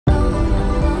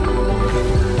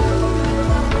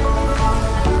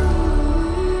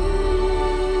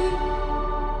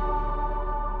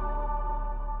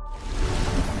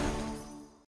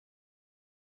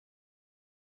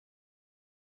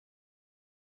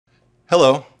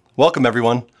Hello, welcome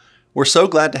everyone. We're so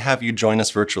glad to have you join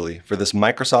us virtually for this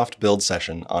Microsoft Build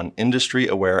session on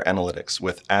industry-aware analytics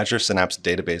with Azure Synapse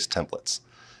Database templates.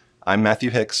 I'm Matthew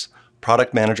Hicks,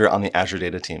 Product Manager on the Azure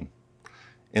Data team.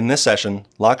 In this session,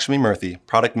 Lakshmi Murthy,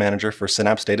 Product Manager for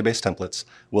Synapse Database templates,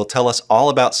 will tell us all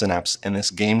about Synapse and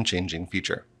this game-changing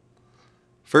feature.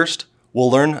 First, we'll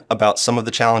learn about some of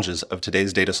the challenges of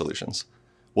today's data solutions.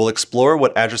 We'll explore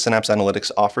what Azure Synapse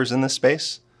Analytics offers in this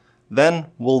space. Then,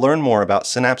 we'll learn more about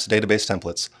Synapse Database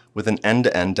templates with an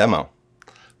end-to-end demo.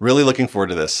 Really looking forward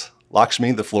to this.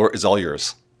 Lakshmi, the floor is all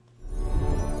yours.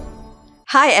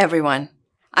 Hi, everyone.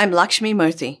 I'm Lakshmi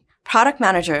Murthy, Product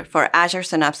Manager for Azure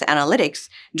Synapse Analytics,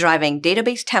 driving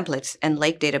database templates and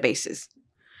lake databases.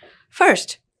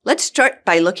 First, let's start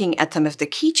by looking at some of the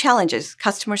key challenges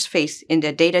customers face in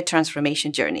their data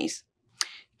transformation journeys.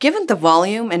 Given the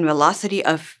volume and velocity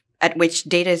at which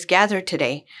data is gathered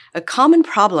today, a common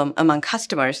problem among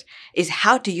customers is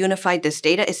how to unify this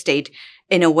data estate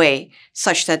in a way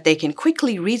such that they can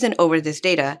quickly reason over this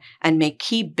data and make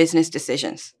key business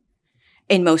decisions.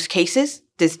 In most cases,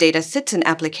 this data sits in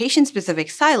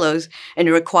application-specific silos and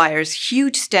requires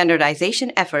huge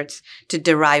standardization efforts to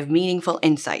derive meaningful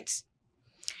insights.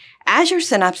 Azure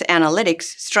Synapse Analytics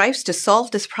strives to solve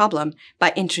this problem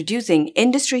by introducing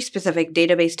industry-specific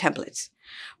database templates,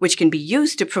 which can be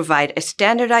used to provide a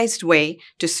standardized way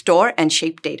to store and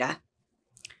shape data.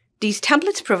 These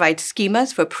templates provide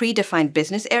schemas for predefined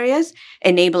business areas,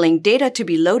 enabling data to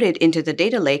be loaded into the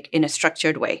data lake in a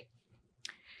structured way.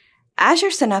 Azure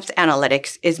Synapse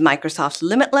Analytics is Microsoft's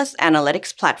limitless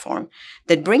analytics platform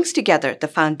that brings together the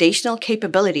foundational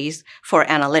capabilities for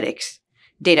analytics,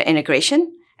 data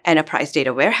integration, enterprise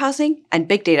data warehousing, and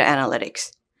big data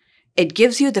analytics. It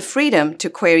gives you the freedom to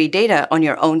query data on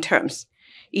your own terms,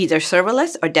 either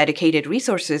serverless or dedicated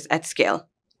resources at scale.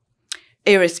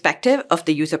 Irrespective of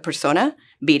the user persona,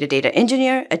 be it a data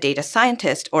engineer, a data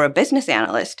scientist, or a business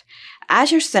analyst,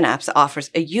 Azure Synapse offers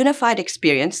a unified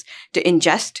experience to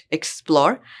ingest,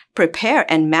 explore,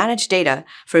 prepare, and manage data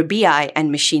for BI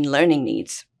and machine learning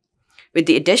needs. With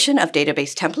the addition of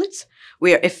database templates,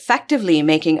 we are effectively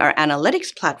making our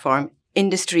analytics platform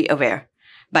industry-aware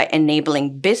by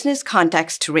enabling business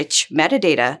context-rich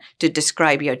metadata to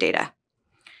describe your data.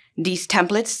 These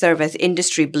templates serve as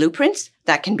industry blueprints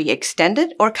that can be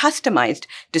extended or customized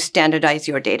to standardize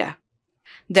your data.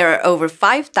 There are over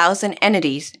 5,000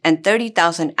 entities and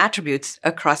 30,000 attributes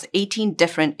across 18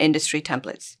 different industry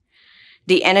templates.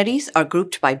 The entities are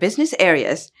grouped by business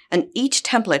areas, and each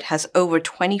template has over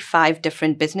 25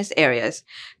 different business areas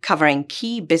covering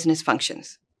key business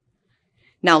functions.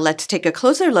 Now let's take a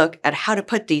closer look at how to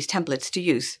put these templates to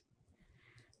use.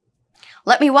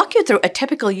 Let me walk you through a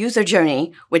typical user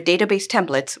journey with database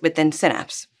templates within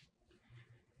Synapse.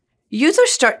 Users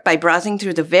start by browsing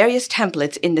through the various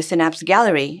templates in the Synapse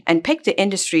gallery and pick the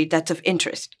industry that's of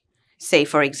interest, say,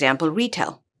 for example,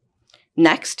 retail.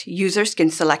 Next, users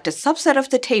can select a subset of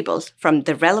the tables from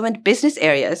the relevant business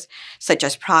areas, such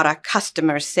as product,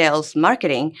 customer, sales,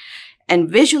 marketing, and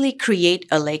visually create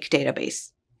a lake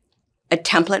database. A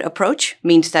template approach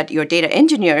means that your data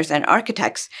engineers and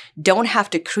architects don't have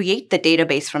to create the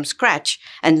database from scratch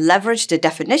and leverage the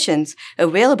definitions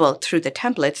available through the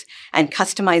templates and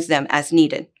customize them as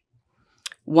needed.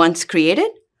 Once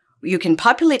created, you can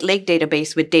populate lake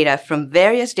database with data from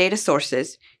various data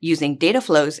sources using data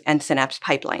flows and Synapse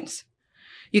pipelines.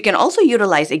 You can also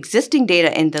utilize existing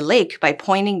data in the lake by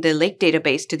pointing the lake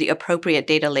database to the appropriate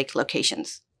data lake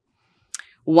locations.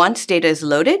 Once data is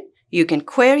loaded, you can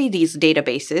query these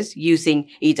databases using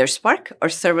either Spark or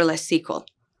serverless SQL.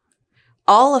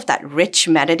 All of that rich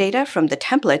metadata from the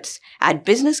templates add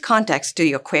business context to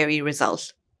your query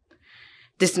results.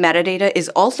 This metadata is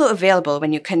also available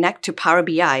when you connect to Power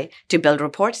BI to build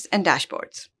reports and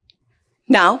dashboards.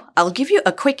 Now, I'll give you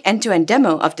a quick end-to-end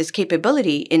demo of this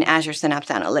capability in Azure Synapse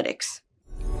Analytics.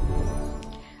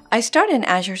 I start in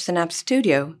Azure Synapse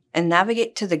Studio and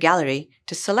navigate to the gallery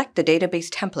to select the database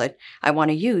template I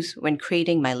want to use when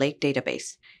creating my lake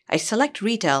database. I select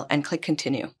Retail and click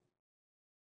Continue.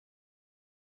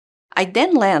 I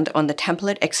then land on the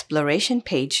template exploration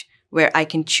page where I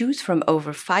can choose from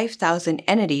over 5,000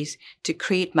 entities to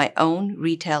create my own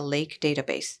retail lake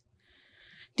database.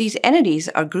 These entities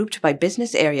are grouped by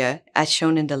business area as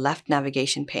shown in the left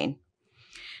navigation pane.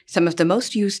 Some of the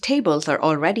most used tables are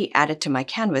already added to my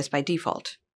canvas by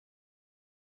default.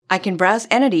 I can browse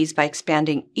entities by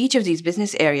expanding each of these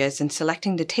business areas and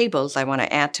selecting the tables I want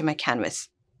to add to my canvas.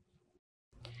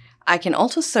 I can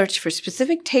also search for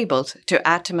specific tables to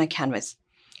add to my canvas.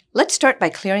 Let's start by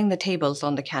clearing the tables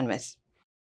on the canvas.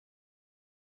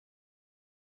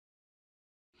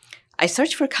 I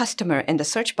search for customer in the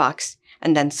search box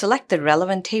and then select the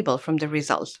relevant table from the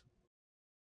result.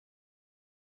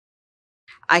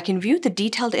 I can view the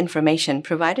detailed information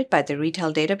provided by the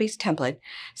retail database template,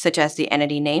 such as the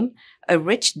entity name, a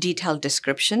rich detailed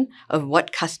description of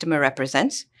what customer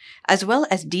represents, as well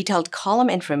as detailed column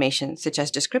information such as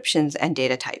descriptions and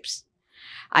data types.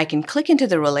 I can click into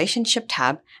the Relationship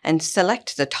tab and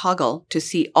select the toggle to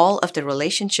see all of the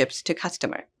relationships to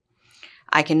customer.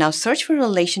 I can now search for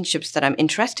relationships that I'm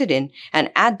interested in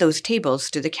and add those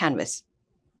tables to the canvas.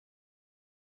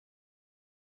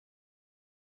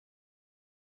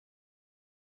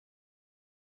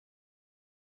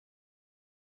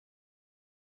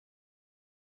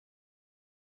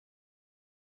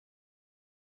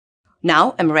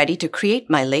 Now I'm ready to create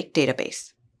my lake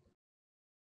database.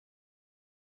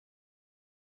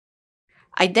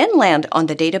 I then land on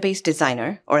the Database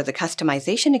Designer, or the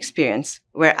customization experience,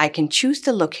 where I can choose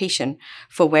the location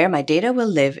for where my data will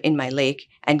live in my lake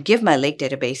and give my lake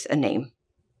database a name.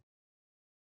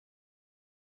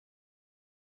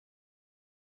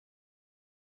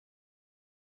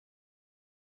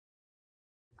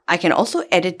 I can also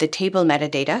edit the table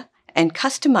metadata and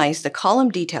customize the column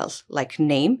details like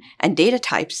name and data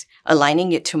types,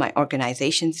 aligning it to my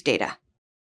organization's data.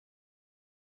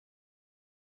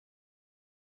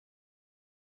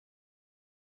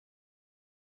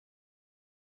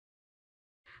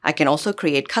 I can also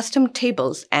create custom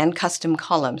tables and custom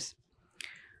columns.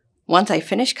 Once I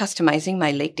finish customizing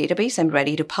my lake database, I'm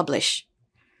ready to publish.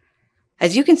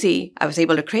 As you can see, I was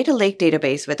able to create a lake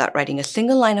database without writing a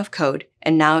single line of code,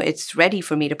 and now it's ready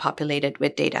for me to populate it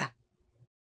with data.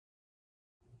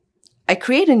 I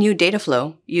create a new data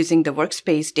flow using the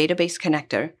Workspace database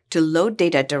connector to load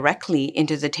data directly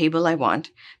into the table I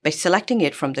want by selecting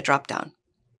it from the dropdown.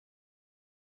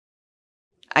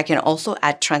 I can also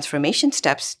add transformation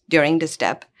steps during the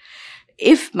step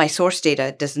if my source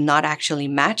data does not actually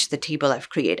match the table I've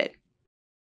created.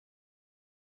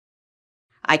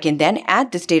 I can then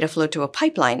add this data flow to a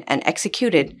pipeline and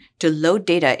execute it to load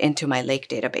data into my lake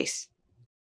database.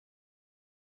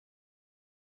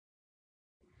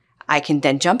 I can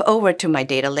then jump over to my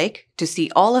data lake to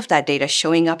see all of that data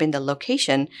showing up in the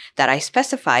location that I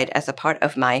specified as a part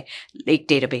of my lake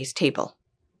database table.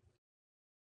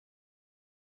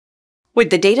 With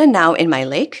the data now in my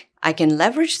lake, I can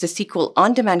leverage the SQL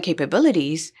on-demand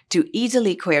capabilities to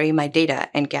easily query my data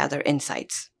and gather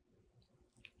insights.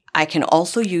 I can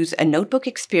also use a notebook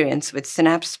experience with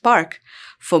Synapse Spark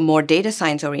for more data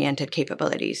science-oriented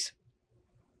capabilities.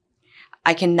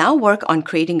 I can now work on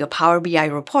creating a Power BI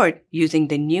report using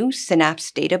the new Synapse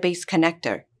Database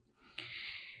Connector.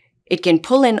 It can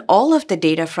pull in all of the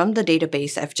data from the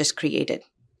database I've just created.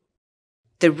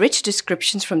 The rich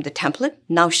descriptions from the template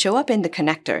now show up in the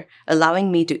connector,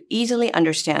 allowing me to easily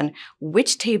understand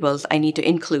which tables I need to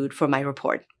include for my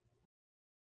report.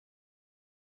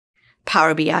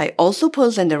 Power BI also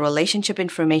pulls in the relationship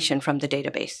information from the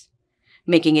database,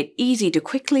 making it easy to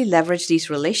quickly leverage these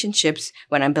relationships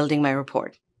when I'm building my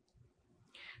report.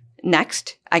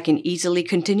 Next, I can easily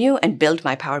continue and build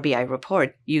my Power BI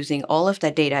report using all of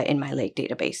that data in my lake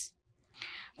database.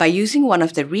 By using one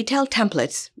of the retail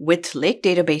templates with lake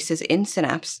databases in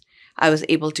Synapse, I was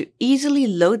able to easily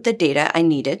load the data I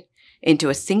needed into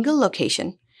a single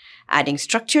location, adding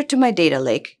structure to my data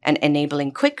lake and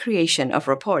enabling quick creation of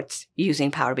reports using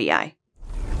Power BI.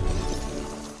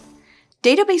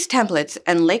 Database templates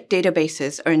and lake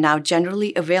databases are now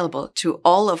generally available to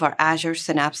all of our Azure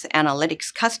Synapse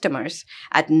Analytics customers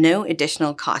at no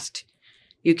additional cost.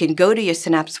 You can go to your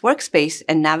Synapse workspace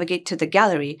and navigate to the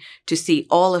gallery to see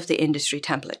all of the industry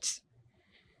templates.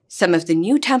 Some of the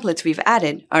new templates we've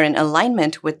added are in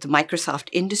alignment with the Microsoft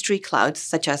industry clouds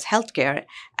such as healthcare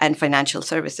and financial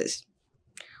services.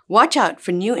 Watch out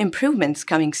for new improvements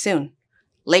coming soon.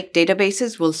 Lake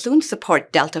databases will soon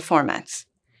support Delta formats.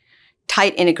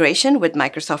 Tight integration with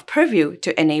Microsoft Purview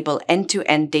to enable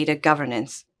end-to-end data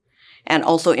governance, and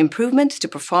also improvements to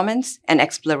performance and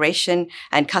exploration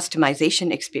and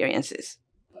customization experiences.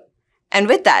 And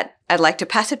with that, I'd like to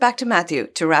pass it back to Matthew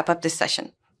to wrap up this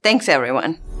session. Thanks,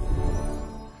 everyone.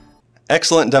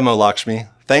 Excellent demo, Lakshmi.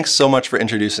 Thanks so much for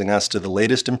introducing us to the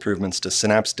latest improvements to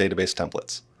Synapse database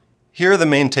templates. Here are the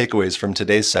main takeaways from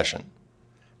today's session.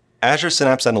 Azure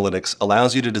Synapse Analytics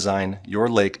allows you to design your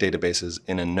lake databases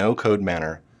in a no-code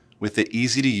manner with the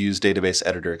easy-to-use database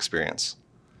editor experience.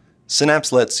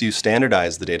 Synapse lets you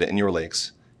standardize the data in your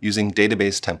lakes using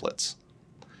database templates.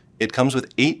 It comes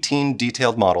with 18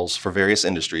 detailed models for various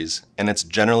industries, and it's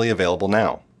generally available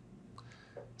now.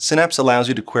 Synapse allows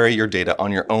you to query your data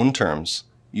on your own terms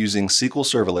using SQL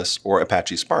Serverless or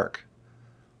Apache Spark.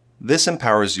 This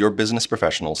empowers your business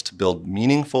professionals to build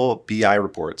meaningful BI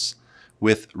reports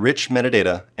with rich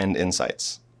metadata and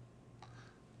insights.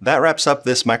 That wraps up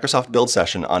this Microsoft Build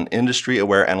session on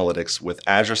industry-aware analytics with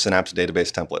Azure Synapse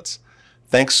Database Templates.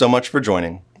 Thanks so much for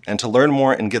joining, and to learn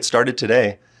more and get started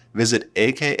today, visit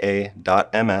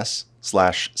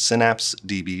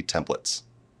aka.ms/synapsedbtemplates.